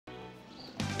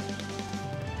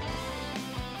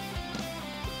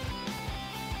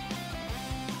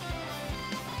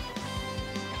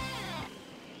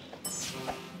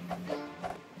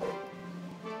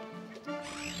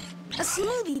A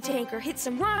smoothie tanker hit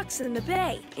some rocks in the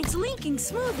bay. It's leaking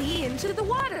smoothie into the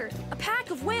water. A pack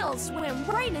of whales swam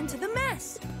right into the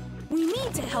mess. We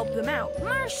need to help them out.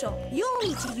 Marshall, you'll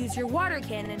need to use your water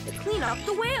cannon to clean up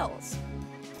the whales.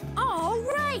 All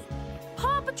right!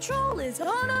 Paw Patrol is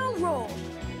on a roll.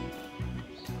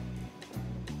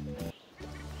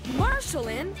 Marshall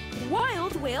in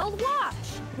Wild Whale Wash.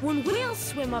 When whales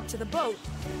swim up to the boat,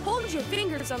 hold your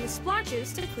fingers on the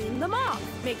splotches to clean them off.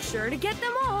 Make sure to get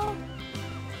them all.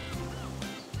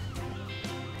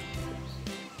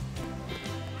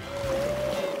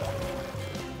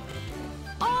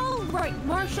 All right,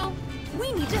 Marshall.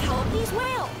 We need to help these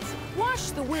whales.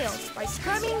 Wash the whales by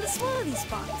scrubbing the smoothie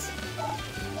spots.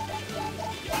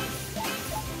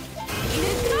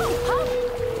 Here you go, Pup.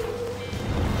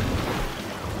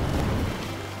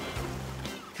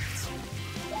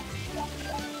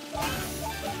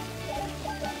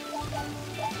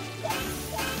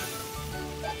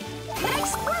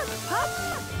 Nice work, Pup!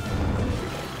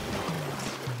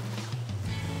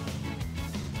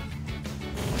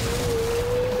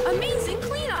 Amazing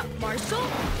cleanup, Marshall!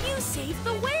 You saved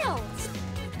the whales!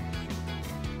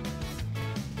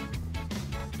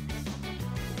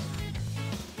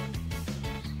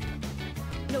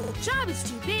 No job is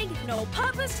too big, no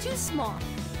pup is too small.